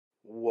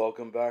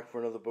welcome back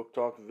for another book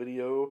talk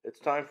video. It's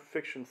time for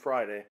Fiction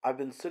Friday. I've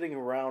been sitting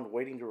around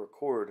waiting to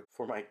record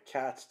for my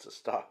cats to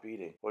stop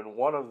eating. When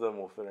one of them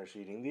will finish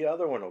eating, the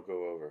other one will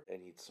go over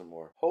and eat some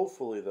more.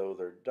 Hopefully, though,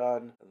 they're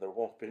done and there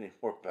won't be any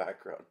more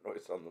background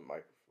noise on the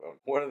microphone.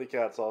 One of the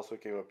cats also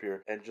came up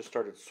here and just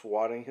started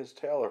swatting his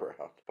tail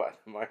around by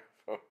the microphone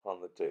on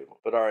the table.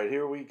 But alright,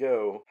 here we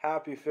go.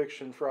 Happy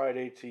Fiction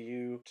Friday to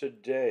you.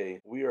 Today,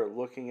 we are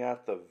looking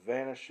at The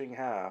Vanishing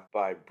Half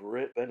by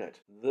Brit Bennett.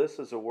 This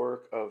is a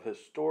work of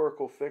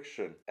historical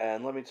fiction,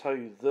 and let me tell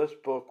you, this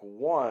book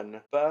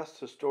won Best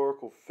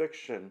Historical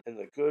Fiction in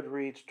the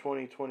Goodreads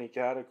 2020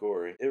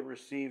 category. It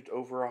received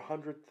over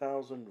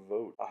 100,000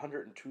 votes,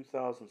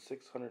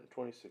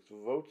 102,626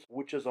 votes,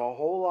 which is a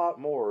whole lot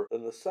more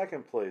than the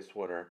second place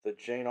winner, the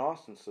Jane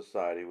Austen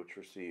Society, which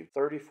received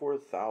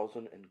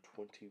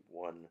 34,021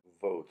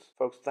 votes.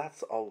 Folks,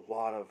 that's a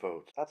lot of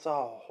votes. That's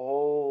a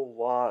whole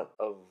lot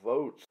of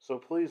votes. So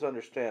please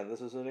understand, this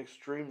is an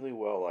extremely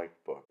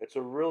well-liked book. It's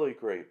a really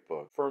great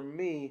book. For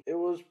me, it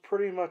was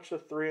pretty much a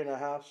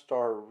 3.5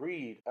 star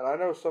read. And I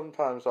know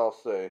sometimes I'll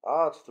say,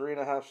 it's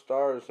 3.5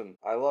 stars and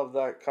I love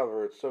that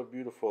cover. It's so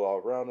beautiful. I'll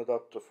round it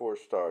up to 4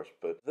 stars.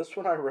 But this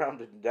one I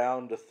rounded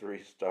down to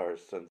 3 stars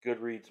since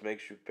Goodreads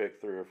makes you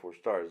pick 3 or 4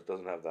 stars. It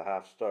doesn't have the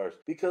half stars.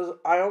 Because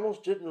I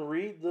almost didn't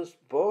read this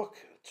book.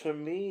 To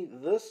me,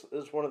 this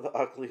is one of the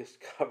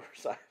ugliest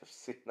covers I have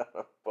seen on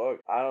a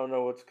book. I don't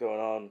know what's going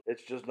on.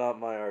 It's just not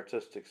my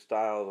artistic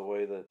style, the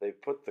way that they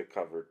put the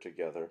cover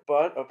together.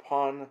 But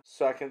upon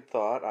second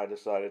thought, I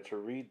decided to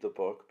read the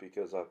book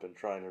because I've been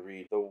trying to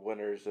read the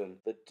winners in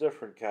the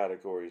different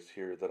categories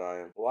here that I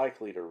am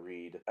likely to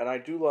read. And I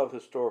do love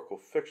historical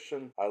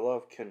fiction. I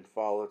love Ken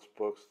Follett's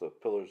books, the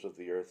Pillars of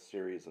the Earth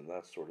series and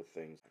that sort of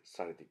thing. I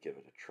decided to give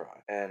it a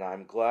try. And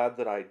I'm glad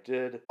that I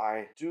did.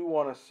 I do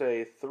want to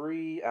say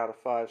 3 out of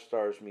 5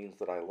 stars means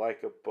that I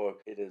like a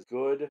book, it is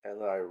good, and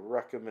that I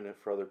recommend it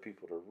for other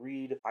people to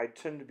read. I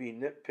tend to be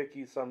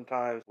nitpicky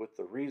sometimes with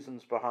the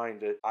reasons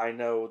behind it. I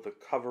know the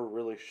cover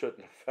really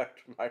shouldn't affect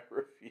my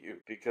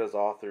review because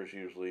authors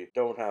usually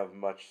don't have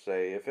much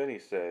say, if any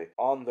say,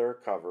 on their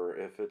cover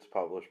if it's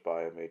published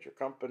by a major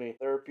company.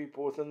 There are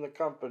people within the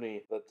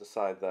company that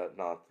decide that,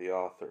 not the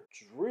author.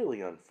 Which is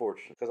really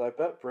unfortunate because I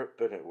bet Brit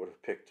Bennett would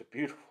have picked a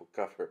beautiful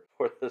cover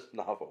for this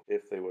novel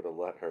if they would have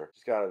let her.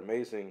 She's got an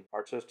amazing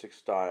artistic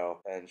style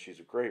and she's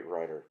a great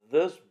writer.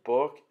 This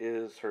book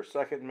is her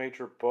second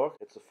major book.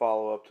 It's a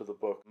follow-up to the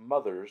book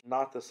Mothers,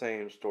 not the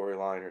same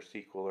storyline or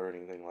sequel or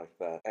anything like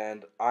that.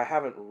 And I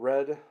haven't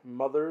read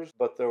Mothers,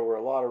 but there were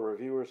a lot of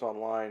reviewers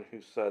online who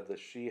said that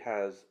she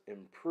has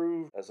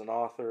improved as an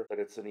author, that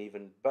it's an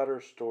even better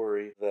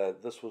story,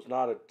 that this was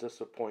not a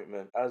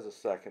disappointment as a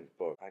second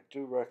book. I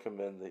do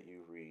recommend that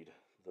you read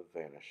The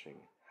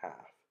Vanishing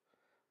Half.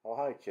 Oh,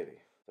 hi,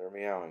 kitty. They're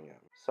meowing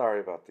at me. Sorry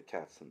about the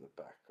cats in the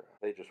background.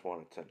 They just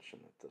want attention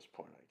at this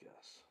point, I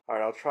guess.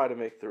 Alright, I'll try to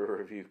make the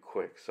review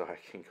quick so I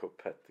can go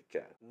pet the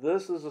cat.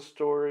 This is a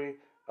story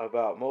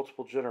about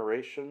multiple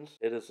generations.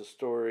 It is a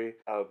story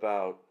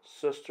about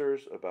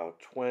sisters, about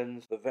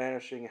twins. The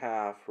Vanishing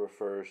Half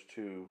refers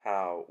to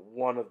how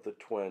one of the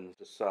twins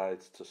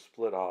decides to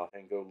split off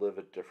and go live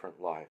a different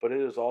life. But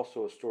it is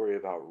also a story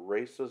about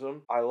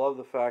racism. I love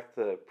the fact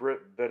that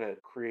Brit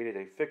Bennett created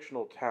a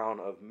fictional town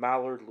of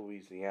Mallard,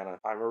 Louisiana.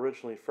 I'm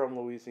originally from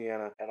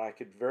Louisiana, and I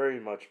could very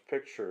much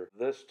picture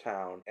this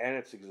town and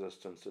its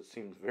existence. It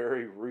seemed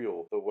very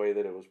real the way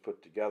that it was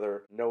put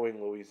together. Knowing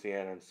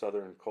Louisiana and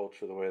Southern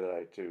culture the way that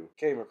I do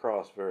came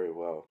across very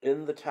well.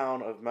 In the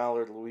town of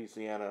Mallard,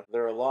 Louisiana,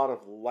 there are a lot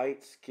of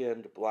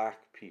light-skinned black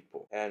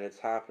people, and it's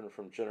happened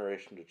from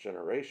generation to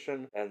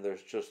generation, and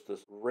there's just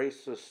this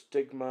racist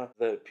stigma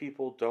that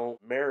people don't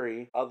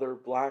marry other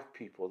black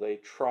people. They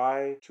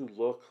try to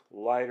look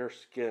lighter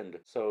skinned,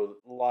 so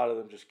a lot of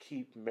them just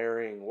keep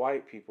marrying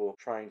white people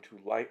trying to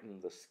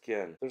lighten the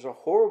skin. There's a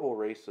horrible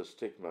racist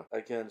stigma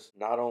against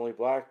not only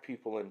black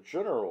people in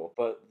general,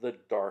 but the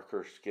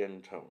darker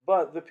skin tone.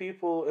 But the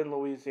people in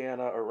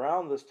Louisiana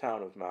around this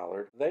town of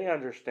Mallard, they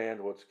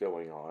understand what's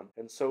going on,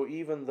 and so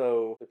even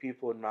though the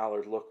people in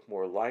Mallard look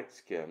more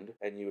light-skinned,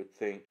 and you would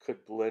think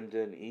could blend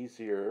in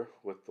easier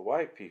with the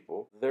white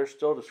people, they're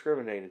still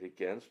discriminated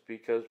against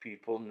because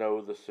people know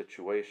the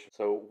situation.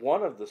 So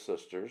one of the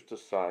sisters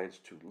decides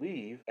to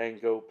leave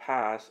and go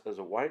pass as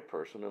a white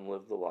person and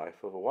live the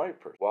life of a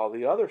white person, while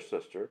the other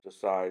sister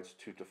decides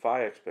to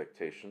defy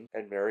expectations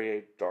and marry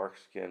a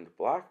dark-skinned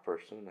black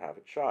person and have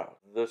a child.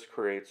 This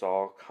creates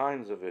all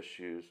kinds of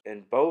issues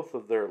in both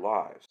of their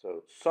lives.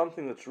 So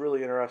something that's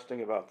really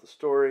interesting about the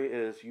story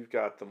is you've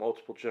got the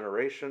multiple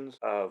generations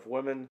of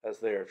women as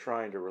they are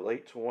trying to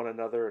relate to one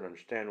another and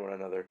understand one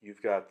another.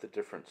 You've got the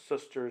different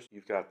sisters,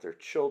 you've got their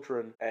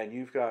children, and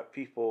you've got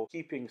people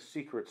keeping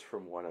secrets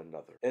from one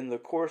another. In the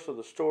course of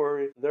the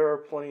story, there are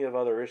plenty of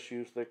other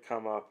issues that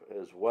come up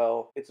as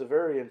well. It's a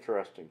very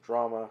interesting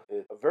drama.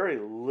 It's a very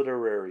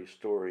literary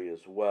story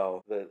as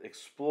well that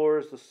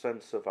explores the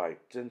sense of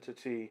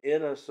identity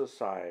in a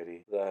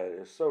society that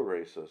is so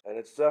racist. And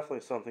it's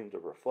definitely something to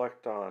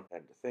reflect on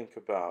and to think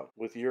about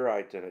with your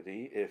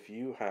identity if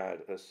you had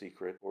a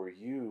secret or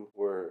you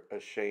were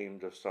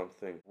ashamed of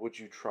something, would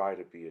you try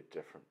to be a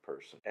different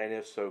person? And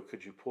if so,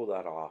 could you pull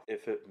that off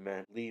if it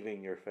meant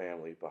leaving your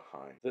family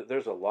behind?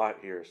 There's a lot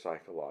here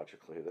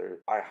psychologically.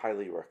 I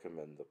highly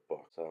recommend the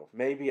book. So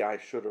maybe I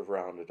should have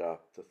rounded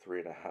up the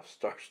 3.5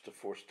 stars to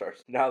 4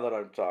 stars now that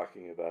I'm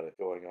talking about it,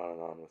 going on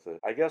and on with it.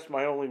 I guess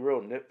my only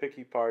real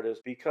nitpicky part is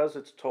because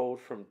it's told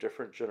from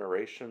different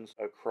generations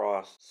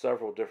across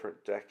several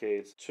different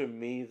decades, to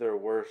me there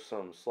were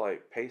some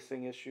slight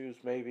pacing issues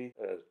maybe,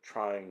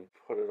 trying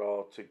to put it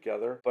all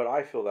together. But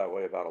I feel that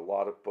way about a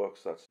lot of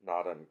books. That's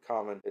not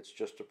uncommon. It's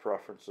just a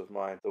preference of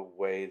mine, the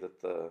way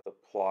that the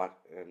plot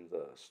and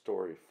the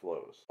story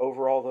flows.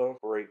 Overall though,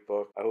 great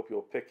book. I hope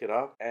you'll pick it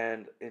up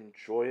and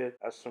enjoy it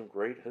as some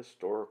great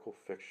historical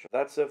fiction.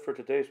 That's it for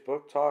today's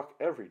book talk.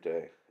 Every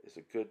day is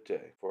a good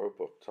day for a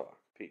book talk.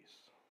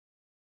 Peace.